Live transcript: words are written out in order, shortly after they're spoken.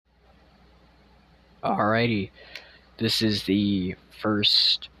Alrighty, this is the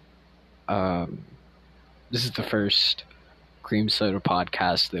first. Um, this is the first cream soda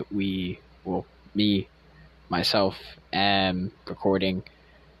podcast that me, myself, am recording.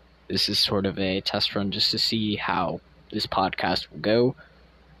 This is sort of a test run just to see how this podcast will go.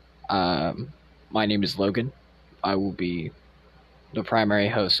 My name is Logan. I will be the primary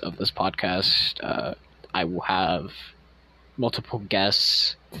host of this podcast. I will have multiple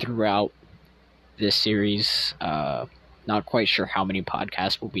guests throughout this series. Not quite sure how many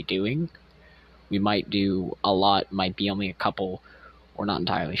podcasts we'll be doing. We might do a lot, might be only a couple. We're not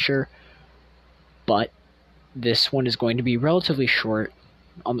entirely sure. But this one is going to be relatively short,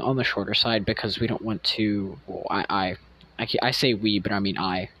 on the shorter side, because we don't want to. Well, I say we, but I mean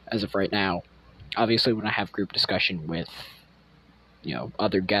I, as of right now. Obviously, when I have group discussion with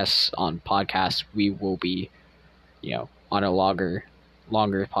other guests on podcasts, we will be on a longer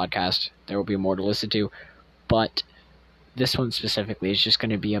podcast. There will be more to listen to, but this one specifically is just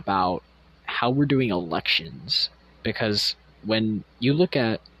going to be about how we're doing elections, because when you look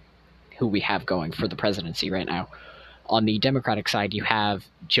at who we have going for the presidency right now, on the Democratic side you have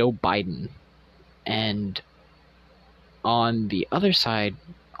Joe Biden, and on the other side,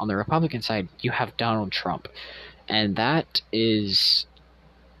 on the Republican side, you have Donald Trump. And that's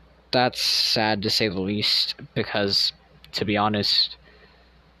sad to say the least, because to be honest,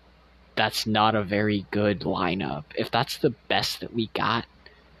 that's not a very good lineup. If that's the best that we got,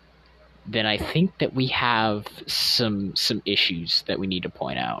 then I think that we have some issues that we need to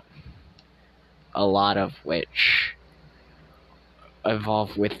point out. A lot of which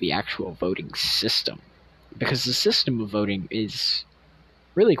involve with the actual voting system. Because the system of voting is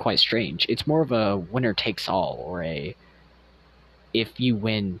really quite strange. It's more of a winner takes all, or a if you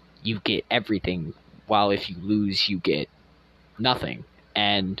win, you get everything, while if you lose, you get nothing.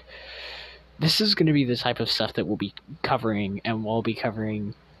 And this is going to be the type of stuff that we'll be covering, and we'll be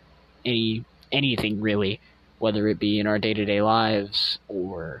covering anything really, whether it be in our day-to-day lives,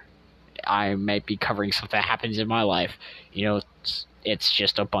 or I might be covering something that happens in my life. It's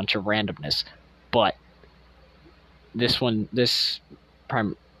just a bunch of randomness. But I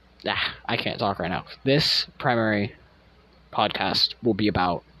can't talk right now. This primary podcast will be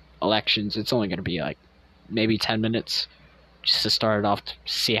about elections. It's only going to be like maybe 10 minutes just to start it off, to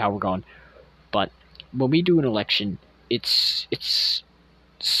see how we're going. But when we do an election, it's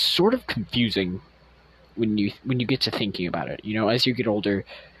sort of confusing when you get to thinking about it. As you get older,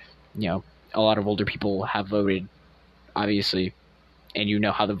 a lot of older people have voted, obviously, and you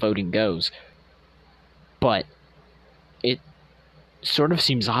know how the voting goes. But it sort of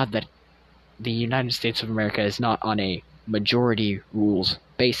seems odd that the United States of America is not on a majority rules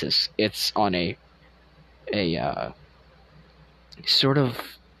basis. It's on a sort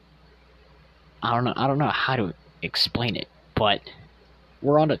of, I don't know how to explain it, but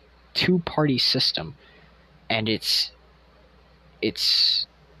we're on a two-party system, and it's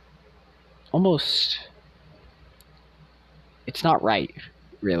almost, it's not right,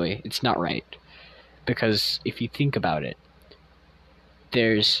 really. It's not right, because if you think about it,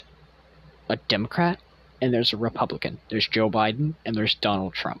 there's a Democrat and there's a Republican. There's Joe Biden and there's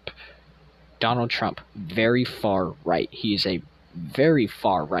Donald Trump. Donald Trump, very far right. He's a very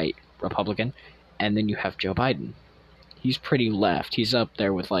far right Republican. And then you have Joe Biden. He's pretty left. He's up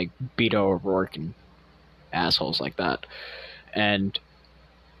there with like Beto O'Rourke and assholes like that. And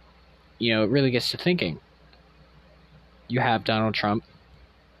it really gets to thinking. You have Donald Trump,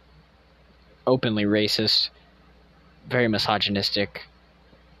 openly racist, very misogynistic,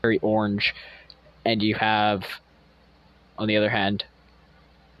 very orange, and you have, on the other hand,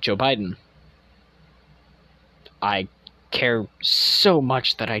 Joe Biden. I care so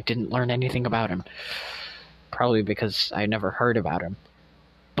much that I didn't learn anything about him, probably because I never heard about him.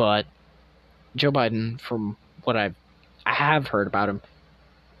 But Joe Biden, from what I have heard about him,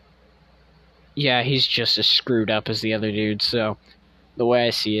 yeah, he's just as screwed up as the other dude. So the way I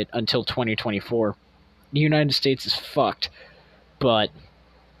see it, until 2024, the United States is fucked. But,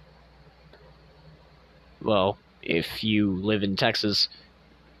 well, if you live in Texas,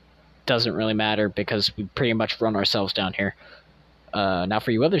 doesn't really matter, because we pretty much run ourselves down here. Now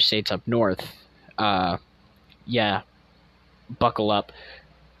for you other states up north, yeah, buckle up.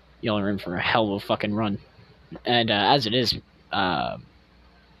 You're in for a hell of a fucking run. And as it is,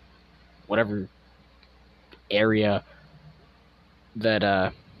 whatever area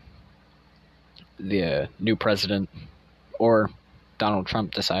that the new president or Donald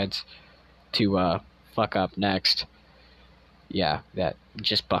Trump decides to fuck up next, yeah, that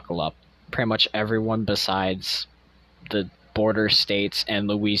just buckle up. Pretty much everyone besides the border states and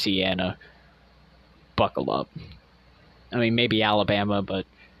Louisiana buckle up. I mean, maybe Alabama, but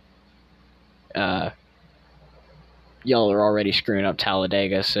y'all are already screwing up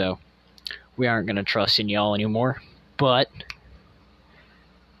Talladega, so we aren't going to trust in y'all anymore. But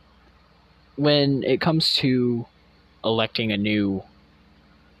when it comes to electing a new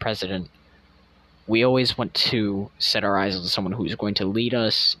president, we always want to set our eyes on someone who's going to lead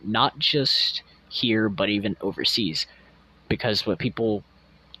us, not just here, but even overseas. Because what people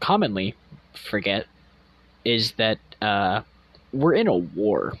commonly forget is that we're in a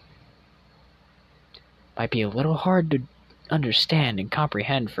war. Might be a little hard to understand and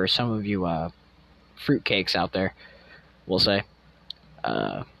comprehend for some of you fruitcakes out there, we'll say.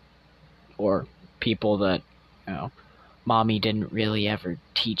 Or people that, mommy didn't really ever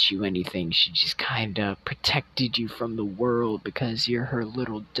teach you anything. She just kind of protected you from the world because you're her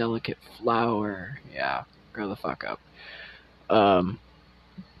little delicate flower. Yeah, grow the fuck up.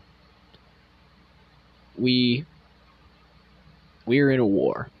 We're in a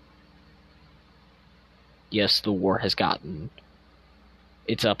war. Yes, the war has gotten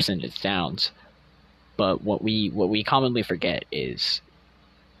its ups and its downs, but what we commonly forget is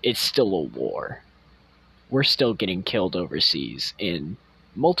it's still a war. We're still getting killed overseas in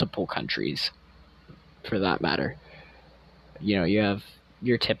multiple countries, for that matter. You have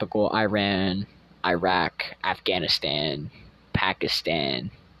your typical Iran, Iraq, Afghanistan, Pakistan,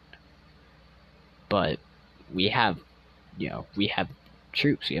 but we have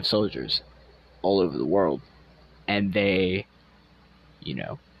troops, we have soldiers all over the world, and they,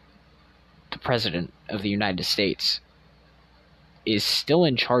 the president of the United States is still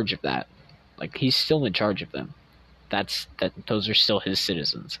in charge of that. Like, he's still in charge of them. Those are still his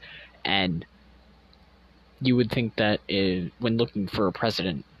citizens. And you would think that when looking for a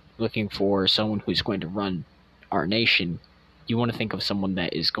president, looking for someone who's going to run our nation, you want to think of someone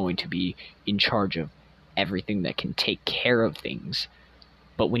that is going to be in charge of everything, that can take care of things.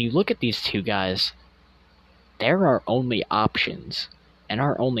 But when you look at these two guys, there are only options, and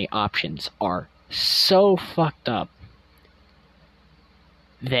our only options are so fucked up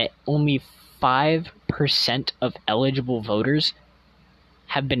that only 5% of eligible voters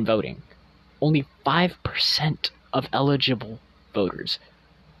have been voting. Only 5% of eligible voters.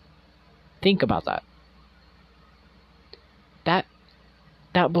 Think about that.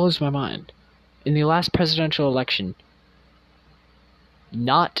 That blows my mind. In the last presidential election,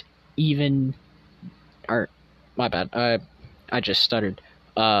 not even... my bad. I just stuttered.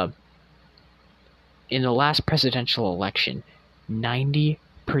 In the last presidential election, 90%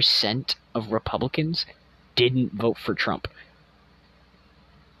 of Republicans didn't vote for Trump.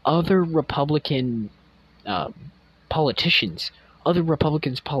 Other Republican politicians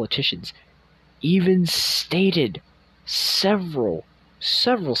even stated several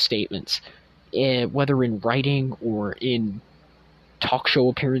statements, whether in writing or in talk show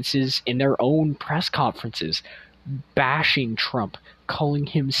appearances, in their own press conferences, bashing Trump, calling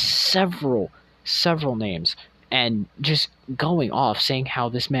him several names, and just going off, saying how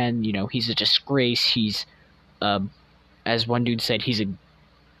this man, he's a disgrace. He's, as one dude said,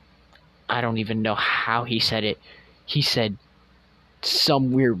 I don't even know how he said it. He said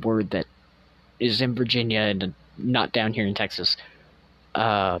some weird word that is in Virginia and not down here in Texas.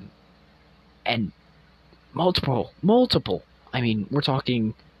 And multiple. I mean, we're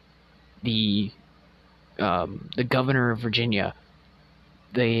talking the governor of Virginia,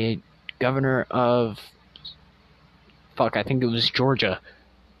 the governor of, I think it was Georgia.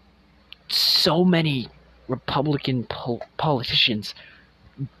 So many Republican politicians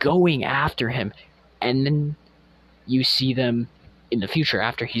going after him, and then you see them in the future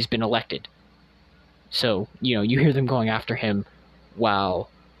after he's been elected. So, you hear them going after him while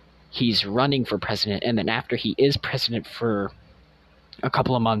he's running for president, and then after he is president for a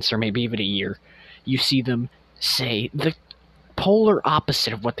couple of months or maybe even a year, you see them say the polar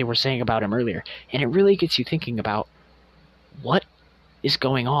opposite of what they were saying about him earlier. And it really gets you thinking about what is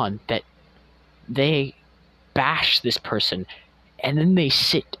going on, that they bash this person and then they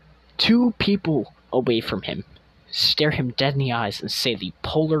sit 2 people away from him, stare him dead in the eyes, and say the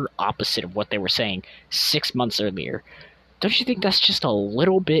polar opposite of what they were saying 6 months earlier. Don't you think that's just a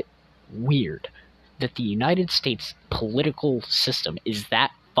little bit weird, that the United States political system is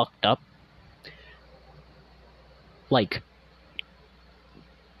that fucked up? Like,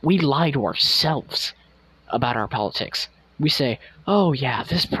 we lie to ourselves about our politics. We say, oh yeah,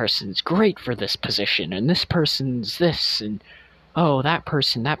 this person's great for this position, and this person's this, and oh, that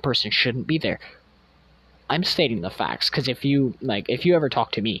person shouldn't be there. I'm stating the facts, because if you ever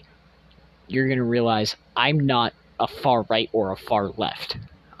talk to me, you're going to realize I'm not a far right or a far left.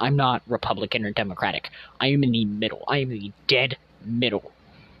 I'm not Republican or Democratic. I am in the middle. I am the dead middle.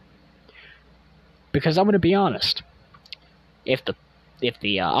 Because I'm going to be honest. If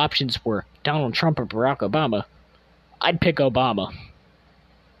the options were Donald Trump or Barack Obama, I'd pick Obama.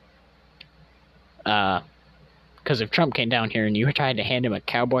 Because if Trump came down here and you tried to hand him a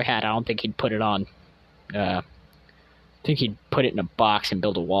cowboy hat, I don't think he'd put it on. I think he'd put it in a box and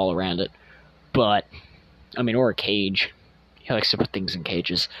build a wall around it. But, I mean, or a cage. He likes to put things in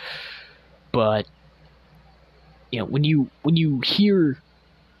cages. But, you know, when you hear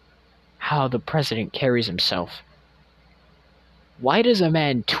how the president carries himself, why does a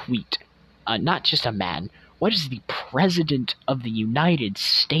man tweet? Not just a man. Why does the president of the United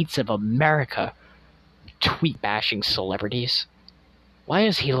States of America tweet bashing celebrities? Why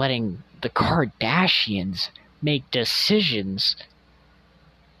is he letting the Kardashians make decisions?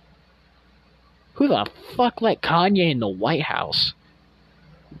 Who the fuck let Kanye in the White House?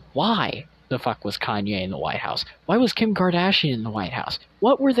 Why the fuck was Kanye in the White House? Why was Kim Kardashian in the White House?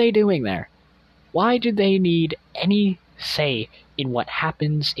 What were they doing there? Why did they need any say in what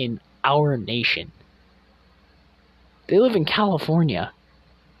happens in our nation? They live in California.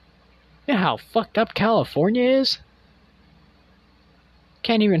 You know how fucked up California is?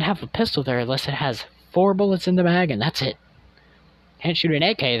 Can't even have a pistol there unless it has 4 bullets in the mag, and that's it. Can't shoot an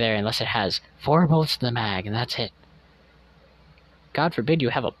AK there unless it has 4 bullets in the mag, and that's it. God forbid you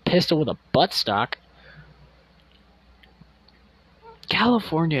have a pistol with a buttstock.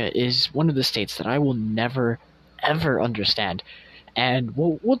 California is one of the states that I will never, ever understand. And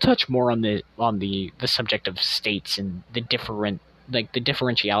we'll touch more on the subject of states and the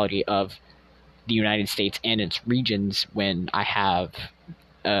differentiality of the United States and its regions when I have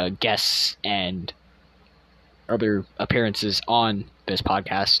guests and other appearances on this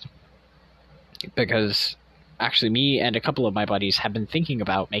podcast, because actually me and a couple of my buddies have been thinking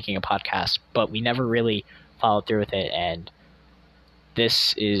about making a podcast, but we never really followed through with it, and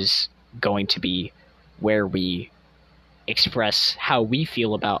this is going to be where we express how we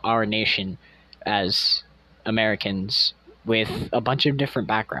feel about our nation as Americans with a bunch of different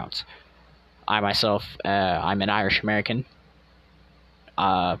backgrounds. I myself, I'm an Irish American.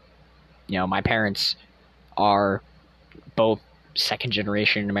 My parents are both second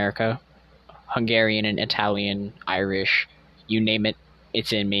generation in America, Hungarian and Italian, Irish, you name it,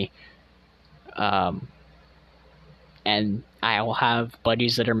 it's in me. And I will have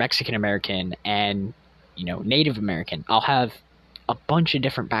buddies that are Mexican American and, Native American. I'll have a bunch of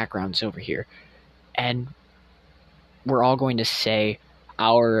different backgrounds over here. And we're all going to say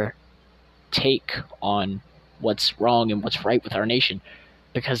our take on what's wrong and what's right with our nation,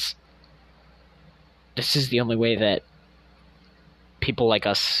 because this is the only way that people like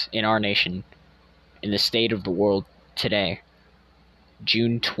us in our nation, in the state of the world today,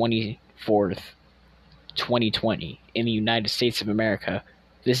 June 24th, 2020, in the United States of America,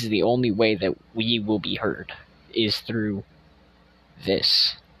 this is the only way that we will be heard, is through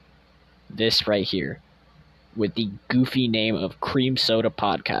this right here, with the goofy name of Cream Soda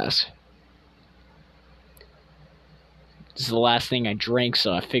Podcast. This is the last thing I drank,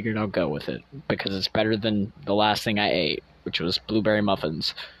 so I figured I'll go with it, because it's better than the last thing I ate, which was blueberry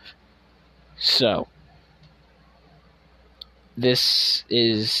muffins. So, this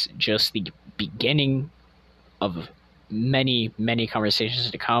is just the beginning of many, many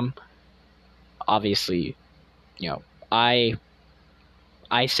conversations to come. Obviously, I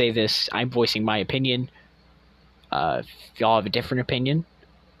say this, I'm voicing my opinion. If y'all have a different opinion,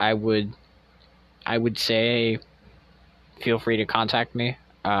 I would say feel free to contact me.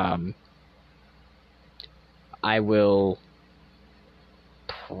 I will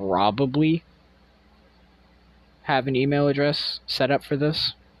probably have an email address set up for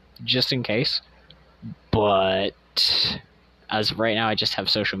this, just in case. But as of right now, I just have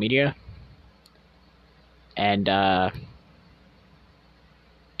social media. And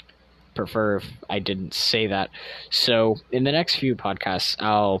prefer if I didn't say that. So in the next few podcasts,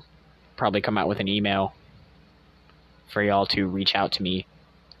 I'll probably come out with an email for y'all to reach out to me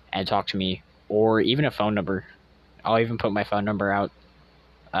and talk to me, or even a phone number. I'll even put my phone number out.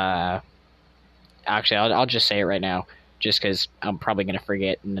 Actually, I'll just say it right now, just because I'm probably going to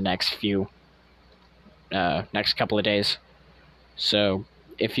forget in the next couple of days. So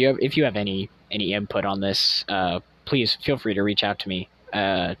if you have any input on this, please feel free to reach out to me.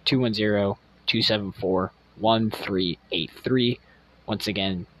 210-274-1383. Once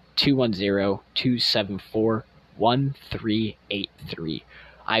again, 210-274-1383.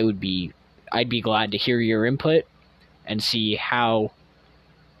 I'd be glad to hear your input and see how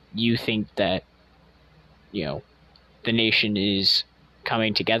you think that the nation is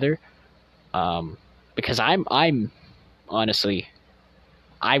coming together. Because I'm honestly,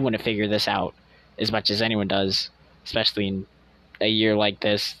 I want to figure this out as much as anyone does, especially in a year like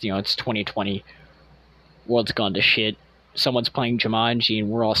this. It's 2020. World's gone to shit. Someone's playing Jumanji, and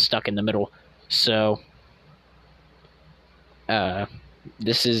we're all stuck in the middle. So,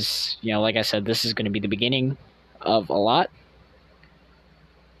 this is, like I said, this is going to be the beginning of a lot.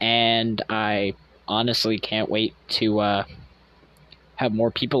 And I honestly can't wait to have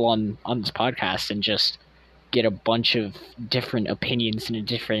more people on this podcast and just get a bunch of different opinions and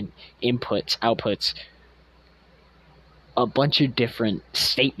different outputs, a bunch of different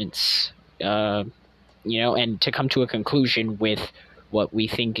statements, and to come to a conclusion with what we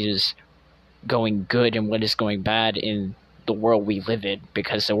think is going good and what is going bad in the world we live in,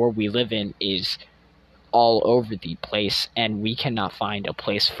 because the world we live in is all over the place and we cannot find a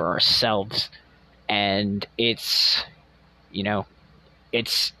place for ourselves. And it's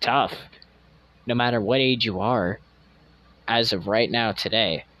tough. No matter what age you are, as of right now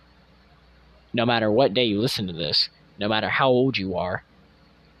today, no matter what day you listen to this, no matter how old you are,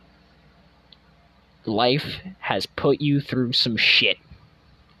 life has put you through some shit.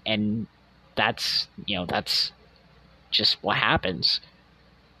 And that's just what happens.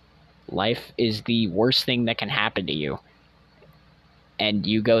 Life is the worst thing that can happen to you. And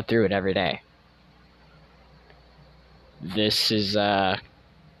you go through it every day. This is how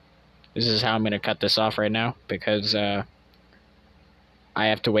I'm going to cut this off right now, because I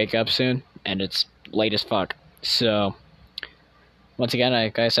have to wake up soon, and it's late as fuck. So, once again,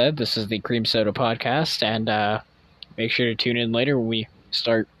 like I said, this is the Cream Soda Podcast, and make sure to tune in later when we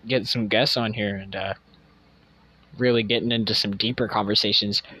start getting some guests on here and really getting into some deeper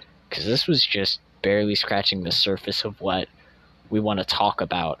conversations, because this was just barely scratching the surface of what we want to talk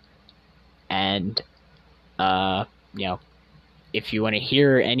about. And if you want to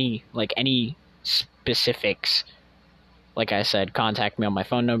hear any specifics, like I said, contact me on my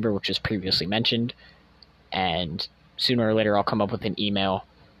phone number, which was previously mentioned, and sooner or later I'll come up with an email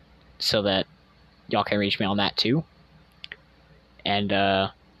so that y'all can reach me on that too. And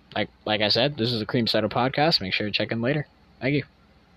like I said, this is the Cream Soda Podcast. Make sure to check in later. Thank you.